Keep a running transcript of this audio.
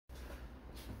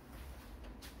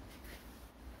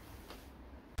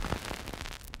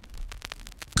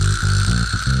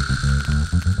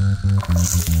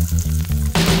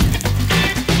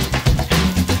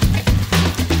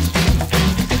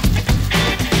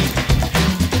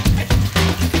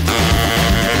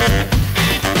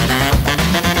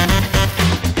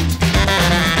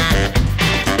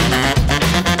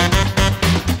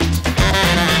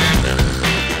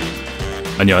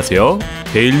안녕하세요.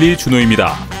 데일리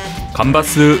준호입니다.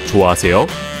 감바스 좋아하세요?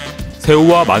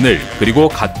 새우와 마늘 그리고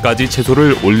갖가지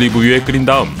채소를 올리브유에 끓인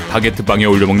다음 바게트빵에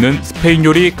올려먹는 스페인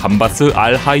요리 감바스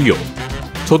알 하이요.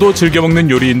 저도 즐겨 먹는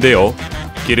요리인데요.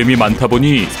 기름이 많다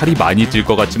보니 살이 많이 찔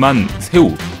것 같지만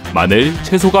새우, 마늘,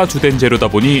 채소가 주된 재료다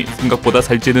보니 생각보다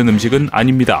살찌는 음식은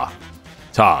아닙니다.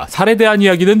 자, 살에 대한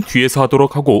이야기는 뒤에서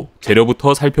하도록 하고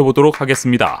재료부터 살펴보도록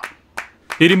하겠습니다.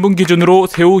 1인분 기준으로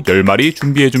새우 10마리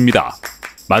준비해줍니다.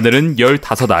 마늘은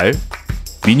 15알,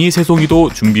 미니 새송이도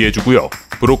준비해주고요.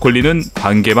 브로콜리는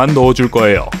반 개만 넣어줄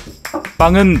거예요.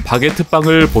 빵은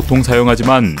바게트빵을 보통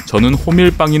사용하지만 저는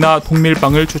호밀빵이나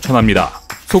통밀빵을 추천합니다.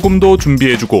 소금도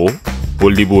준비해주고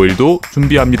올리브오일도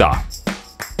준비합니다.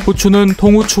 후추는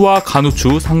통후추와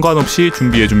간후추 상관없이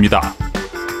준비해줍니다.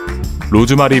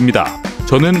 로즈마리입니다.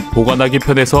 저는 보관하기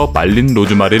편해서 말린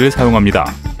로즈마리를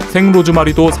사용합니다. 생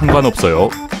로즈마리도 상관없어요.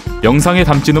 영상에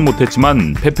담지는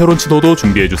못했지만 페페론치노도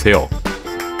준비해주세요.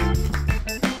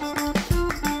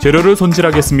 재료를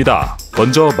손질하겠습니다.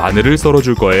 먼저 마늘을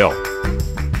썰어줄 거예요.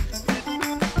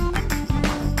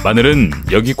 마늘은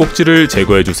여기 꼭지를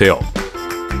제거해주세요.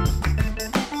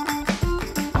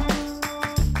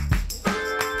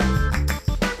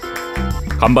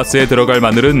 감바스에 들어갈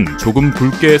마늘은 조금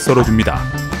굵게 썰어줍니다.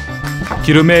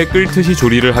 기름에 끓듯이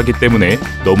조리를 하기 때문에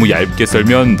너무 얇게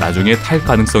썰면 나중에 탈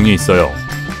가능성이 있어요.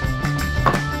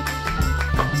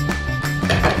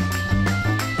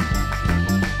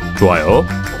 좋아요.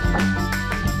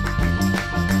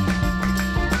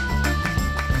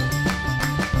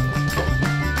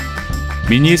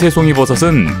 미니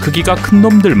새송이버섯은 크기가 큰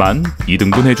놈들만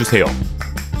 2등분 해주세요.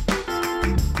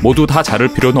 모두 다 자를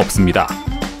필요는 없습니다.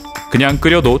 그냥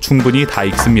끓여도 충분히 다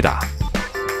익습니다.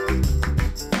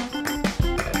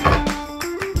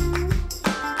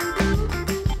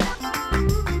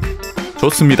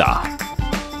 좋습니다.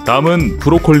 다음은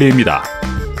브로콜리입니다.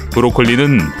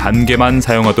 브로콜리는 반 개만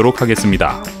사용하도록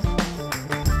하겠습니다.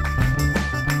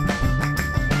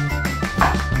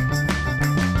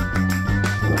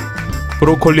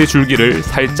 브로콜리 줄기를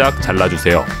살짝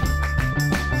잘라주세요.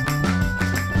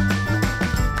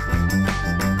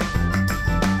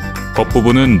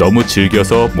 겉부분은 너무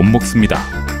질겨서 못 먹습니다.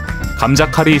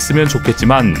 감자칼이 있으면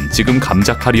좋겠지만 지금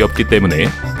감자칼이 없기 때문에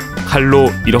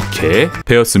칼로 이렇게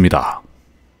베었습니다.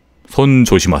 손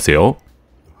조심하세요.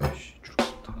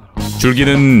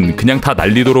 줄기는 그냥 다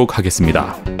날리도록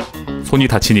하겠습니다. 손이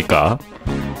다치니까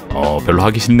별로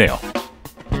하기 싫네요.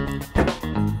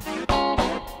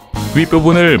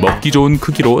 윗부분을 먹기 좋은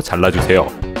크기로 잘라주세요.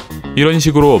 이런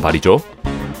식으로 말이죠.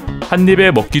 한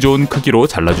입에 먹기 좋은 크기로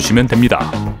잘라주시면 됩니다.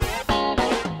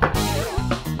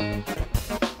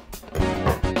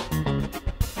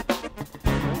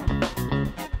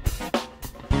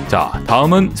 자,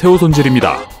 다음은 새우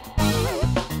손질입니다.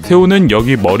 새우는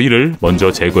여기 머리를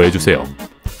먼저 제거해주세요.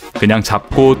 그냥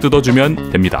잡고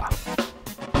뜯어주면 됩니다.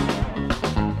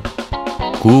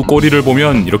 그 꼬리를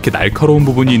보면 이렇게 날카로운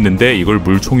부분이 있는데 이걸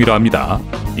물총이라 합니다.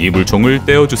 이 물총을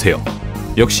떼어주세요.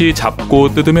 역시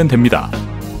잡고 뜯으면 됩니다.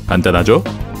 간단하죠?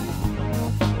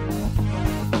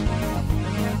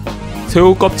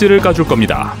 새우 껍질을 까줄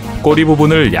겁니다. 꼬리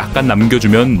부분을 약간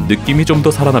남겨주면 느낌이 좀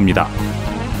더 살아납니다.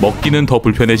 먹기는 더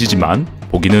불편해지지만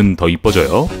보기는 더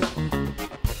이뻐져요.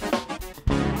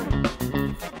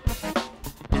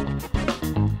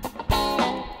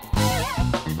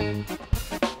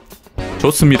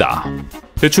 좋습니다.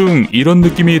 대충 이런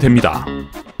느낌이 됩니다.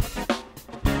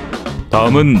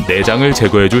 다음은 내장을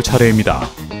제거해줄 차례입니다.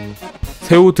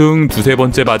 새우 등 두세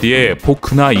번째 바디에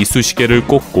포크나 이쑤시개를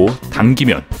꽂고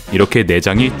당기면 이렇게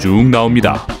내장이 쭉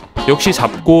나옵니다. 역시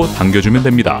잡고 당겨주면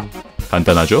됩니다.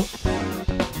 간단하죠?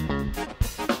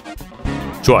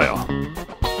 좋아요.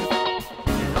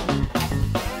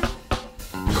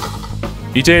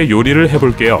 이제 요리를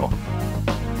해볼게요.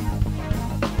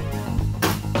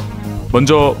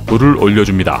 먼저 물을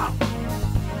올려줍니다.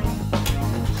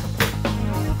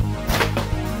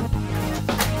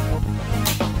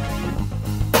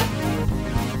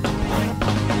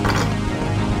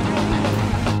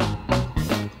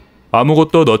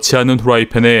 아무것도 넣지 않은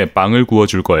후라이팬에 빵을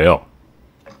구워줄 거예요.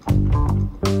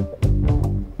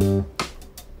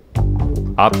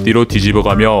 앞뒤로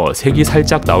뒤집어가며 색이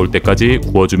살짝 나올 때까지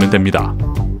구워주면 됩니다.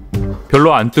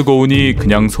 별로 안 뜨거우니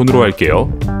그냥 손으로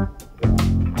할게요.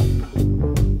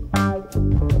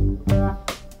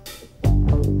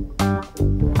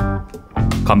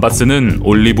 감바스는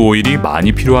올리브오일이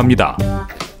많이 필요합니다.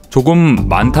 조금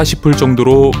많다 싶을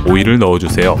정도로 오일을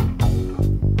넣어주세요.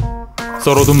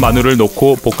 썰어둔 마늘을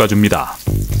넣고 볶아줍니다.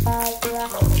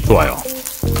 좋아요.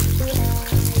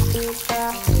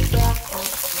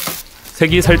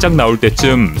 색이 살짝 나올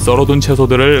때쯤 썰어둔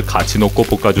채소들을 같이 넣고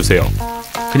볶아주세요.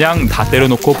 그냥 다 때려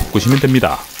넣고 볶으시면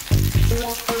됩니다.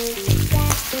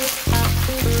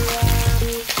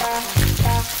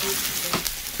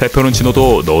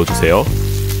 페페론치노도 넣어주세요.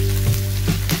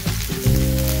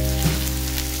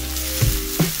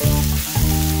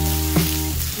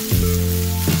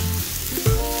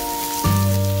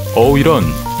 이런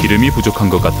기름이 부족한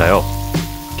것 같아요.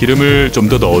 기름을 좀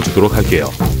더 넣어주도록 할게요.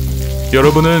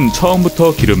 여러분은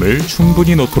처음부터 기름을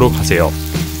충분히 넣도록 하세요.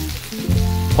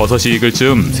 버섯이 익을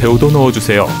즈음 새우도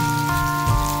넣어주세요.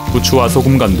 후추와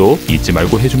소금 간도 잊지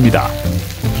말고 해줍니다.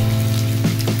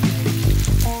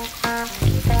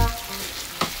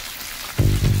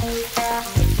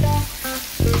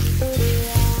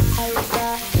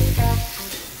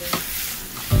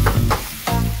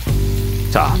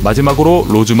 자, 마지막으로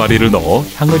로즈마리를 넣어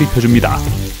향을 입혀줍니다.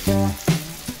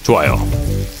 좋아요.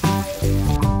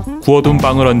 구워둔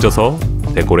빵을 얹어서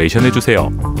데코레이션 해주세요.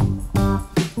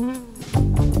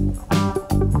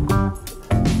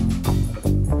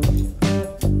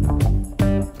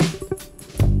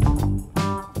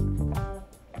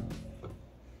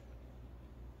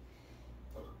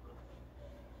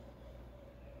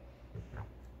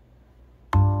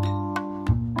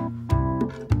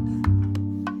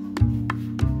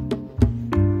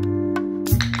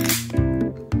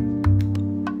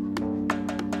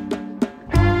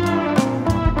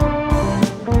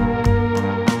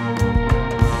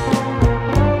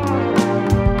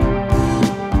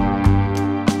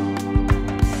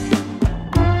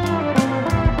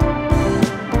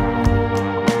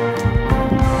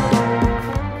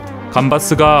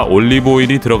 감바스가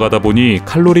올리브오일이 들어가다 보니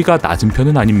칼로리가 낮은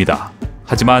편은 아닙니다.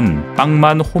 하지만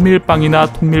빵만 호밀빵이나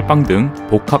통밀빵 등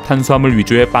복합 탄수화물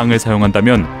위주의 빵을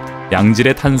사용한다면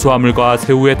양질의 탄수화물과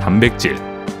새우의 단백질,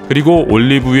 그리고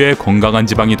올리브유의 건강한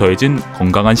지방이 더해진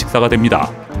건강한 식사가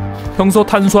됩니다. 평소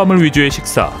탄수화물 위주의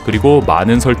식사, 그리고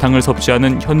많은 설탕을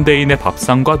섭취하는 현대인의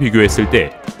밥상과 비교했을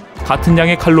때 같은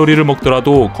양의 칼로리를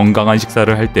먹더라도 건강한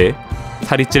식사를 할 때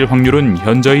살이 찔 확률은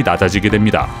현저히 낮아지게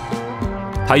됩니다.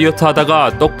 다이어트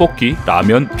하다가 떡볶이,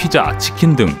 라면, 피자,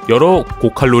 치킨 등 여러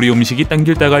고칼로리 음식이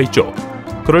당길 때가 있죠.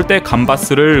 그럴 때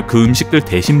감바스를 그 음식들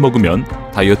대신 먹으면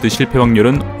다이어트 실패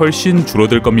확률은 훨씬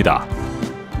줄어들 겁니다.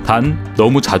 단,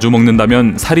 너무 자주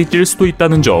먹는다면 살이 찔 수도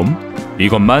있다는 점,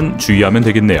 이것만 주의하면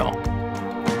되겠네요.